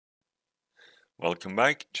Welcome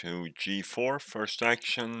back to G4. First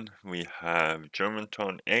action, we have German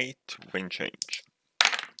turn 8, wind change.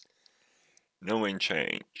 No wind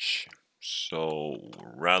change, so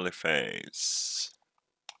rally phase.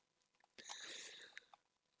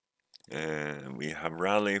 We have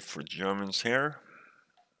rally for Germans here.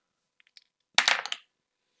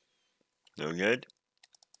 No good.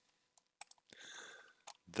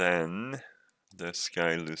 Then this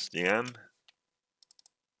guy lose the M.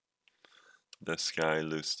 This guy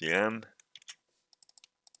lose the M.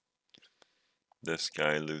 This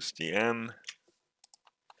guy lose the M.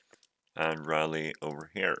 And rally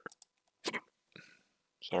over here.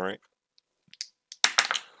 Sorry.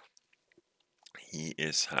 He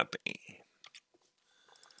is happy.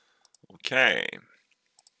 Okay.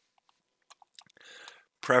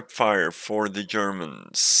 Prep fire for the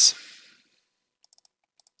Germans.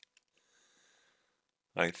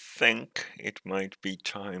 I think it might be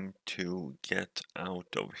time to get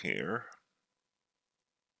out of here.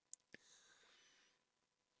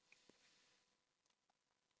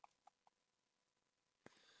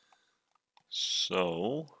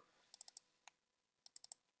 So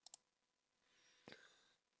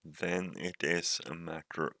then it is a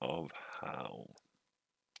matter of how.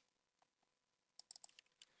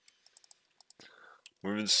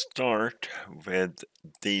 We will start with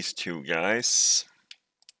these two guys.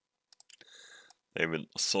 They will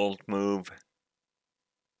assault move.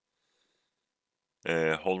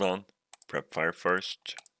 Hold on, prep fire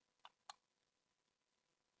first.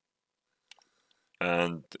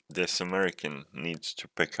 And this American needs to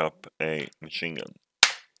pick up a machine gun.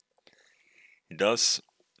 He does.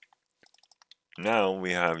 Now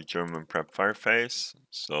we have German prep fire phase,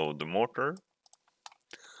 so the mortar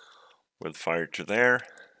will fire to there.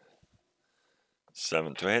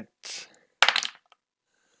 7 to hit.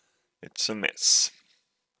 It's a miss.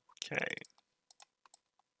 Okay.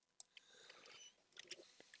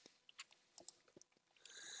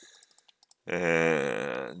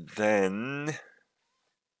 Then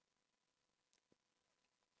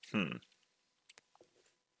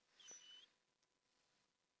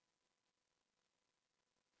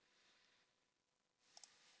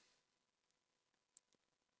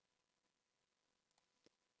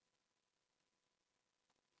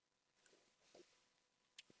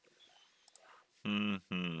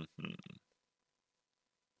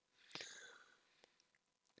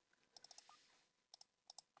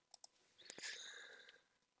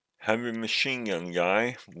heavy machine gun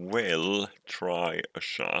guy will try a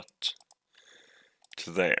shot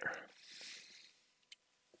to there.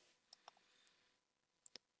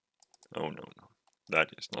 Oh no, that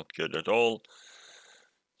is not good at all.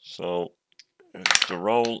 So it's the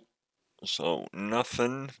roll. So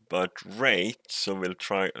nothing but rate. So we'll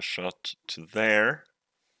try a shot to there.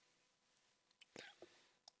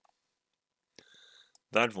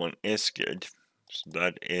 That one is good. So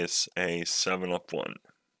that is a 7-up 1.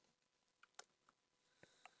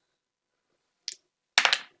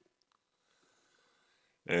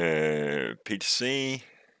 PTC,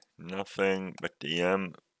 nothing but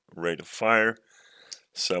DM, rate of fire,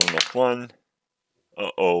 7-up 1.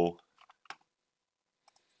 Uh-oh.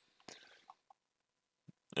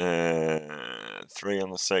 3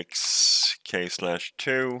 on the 6,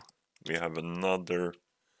 K/2. We have another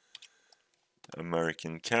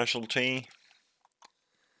American casualty.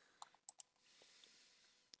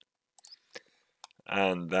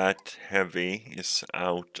 And that heavy is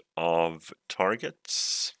out of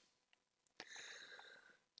targets.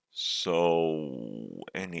 So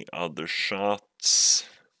any other shots?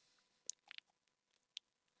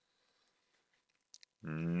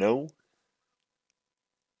 No.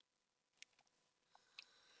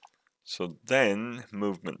 So then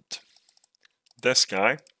movement. This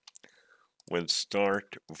guy will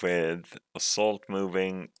start with assault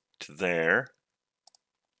moving to there.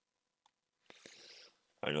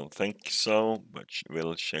 I don't think so, but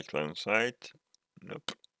we'll check alongside.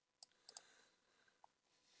 Nope.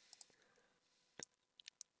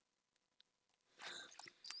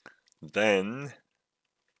 Then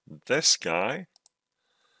this guy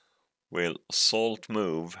will assault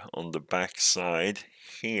move on the back side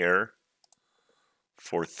here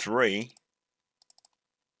for 3.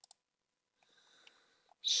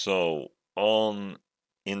 So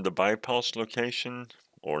in the bypass location,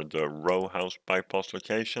 or the row house bypass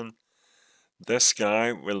location, this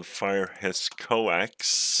guy will fire his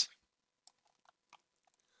coax.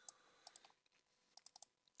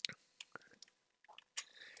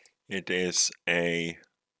 It is a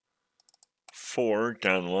 4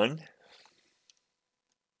 down 1.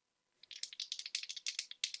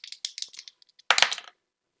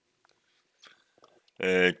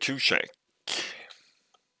 2 check.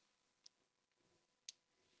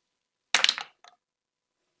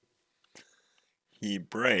 He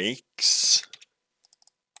breaks.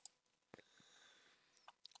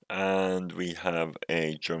 And we have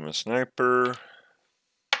a German sniper.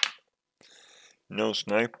 No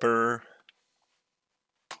sniper.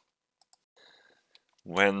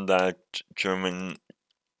 When that German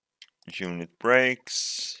unit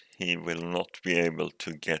breaks, he will not be able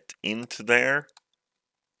to get into there.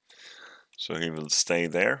 So he will stay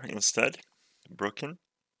there instead. Broken.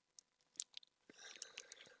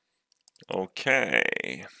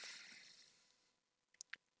 Okay.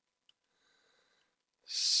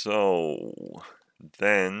 So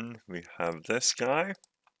then we have this guy.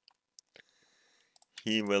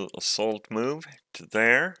 He will assault move to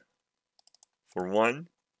there for 1.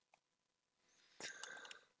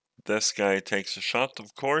 This guy takes a shot,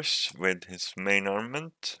 of course, with his main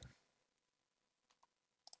armament.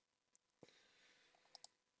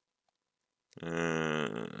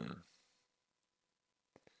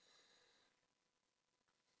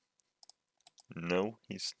 No,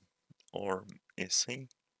 he's... or is he?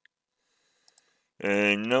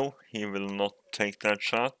 No, he will not take that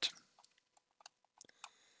shot.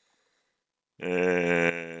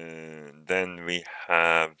 Then we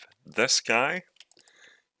have this guy.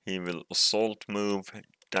 He will assault move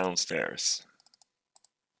downstairs.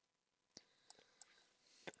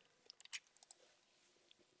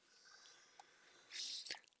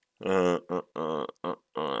 We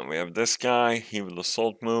have this guy. He will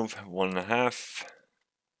assault move 1.5.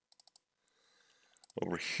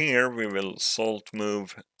 Over here we will assault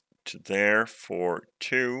move to there for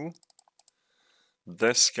 2.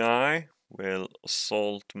 This guy will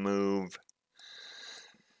assault move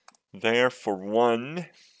there for 1.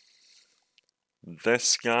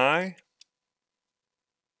 This guy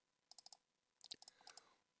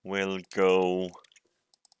will go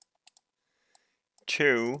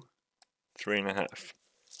 2, 3.5.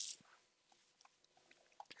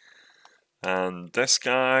 And this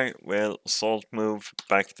guy will assault move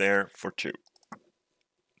back there for 2.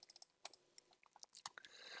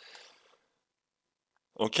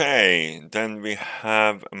 Okay, then we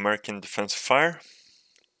have American defensive fire.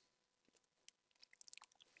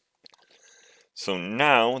 So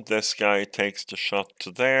now this guy takes the shot to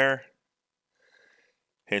there,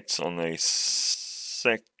 hits on a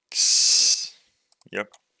 6.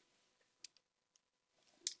 Yep.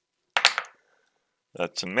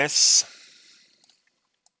 That's a miss.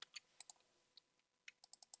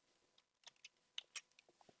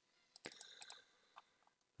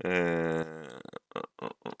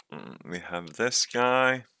 We have this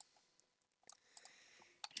guy.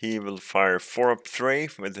 He will fire 4 up 3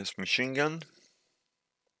 with his machine gun.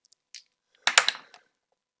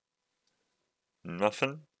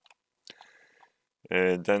 Nothing.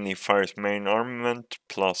 Then he fires main armament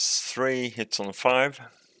 +3, hits on 5.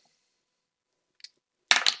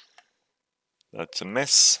 That's a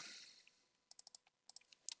miss.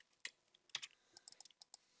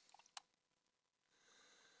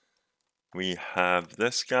 We have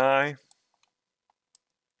this guy.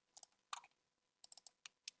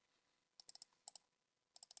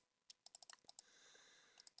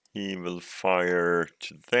 He will fire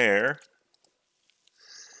to there.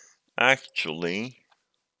 Actually,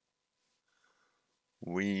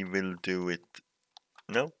 we will do it...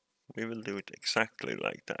 No, we will do it exactly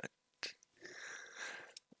like that.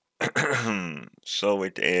 So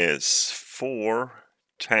it is 4,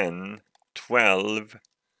 10, 12,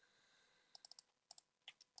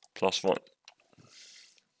 +1.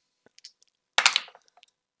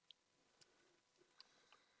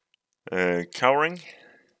 Cowering.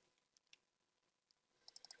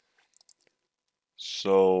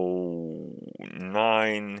 So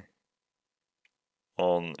 9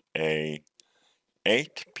 on a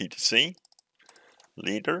 8 PTC.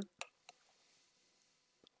 Leader.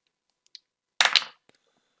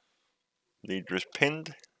 Leader is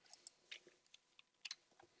pinned.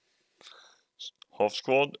 Half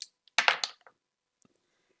squad.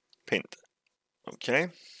 Pinned. Okay.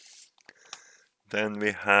 Then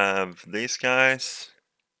we have these guys.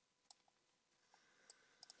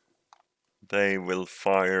 They will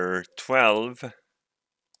fire 12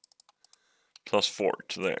 +4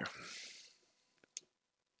 to there.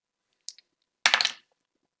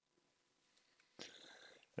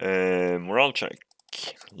 Morale check.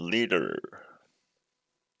 Leader.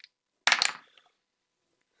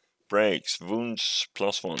 Breaks. Wounds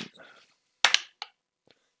 +1.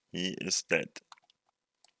 He is dead.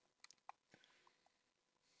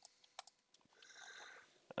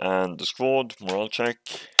 And the squad, morale check.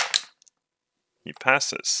 he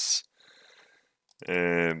passes.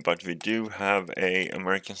 But we do have a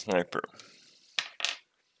American sniper.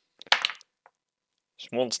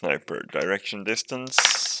 Small sniper, direction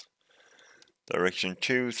distance, direction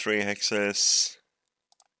 2, 3 hexes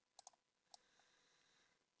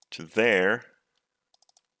to there.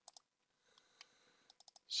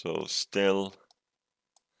 So still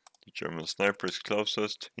the German sniper is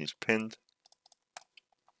closest, he's pinned.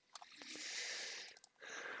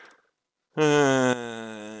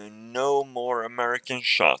 No more American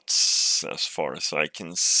shots as far as I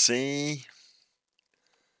can see.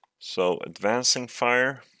 So advancing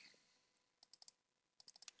fire.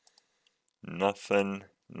 Nothing,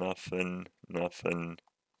 nothing, nothing,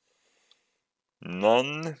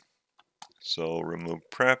 none. So remove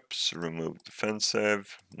preps, remove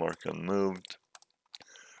defensive, mark unmoved.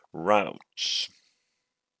 Routes.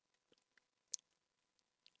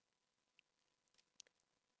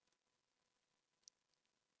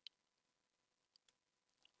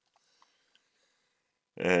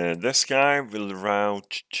 This guy will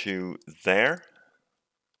route to there.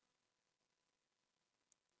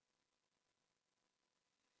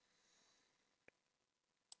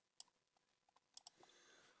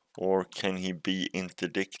 Or can he be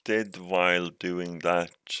interdicted while doing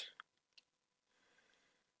that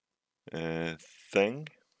thing?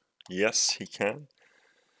 Yes, he can.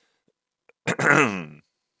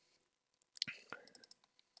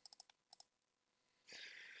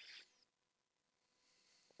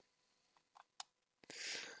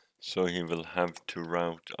 So he will have to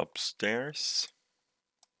route upstairs.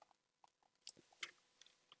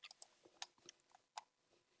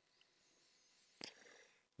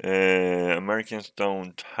 Americans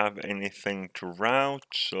don't have anything to route,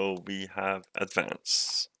 so we have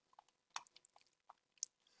advance.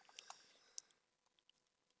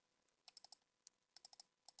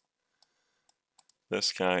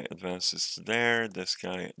 This guy advances to there, this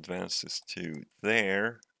guy advances to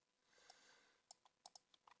there.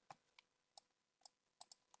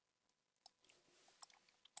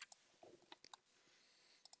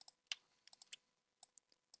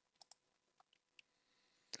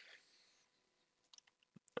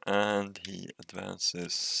 And he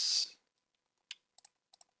advances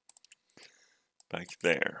back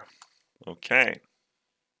there. Okay.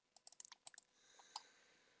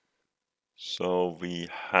 So we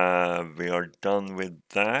are done with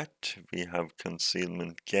that. We have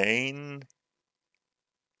concealment gain.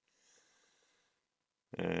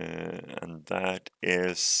 And that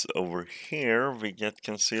is over here, we get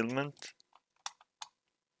concealment.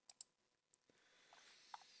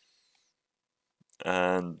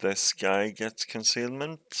 And this guy gets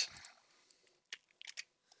concealment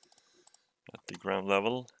at the ground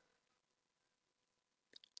level.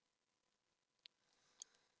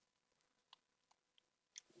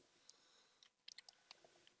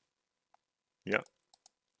 Yep.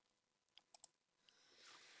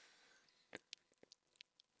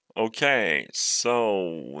 Okay,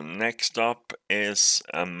 so next up is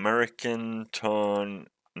American turn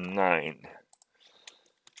 9.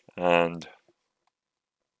 And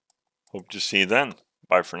hope to see you then.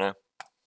 Bye for now.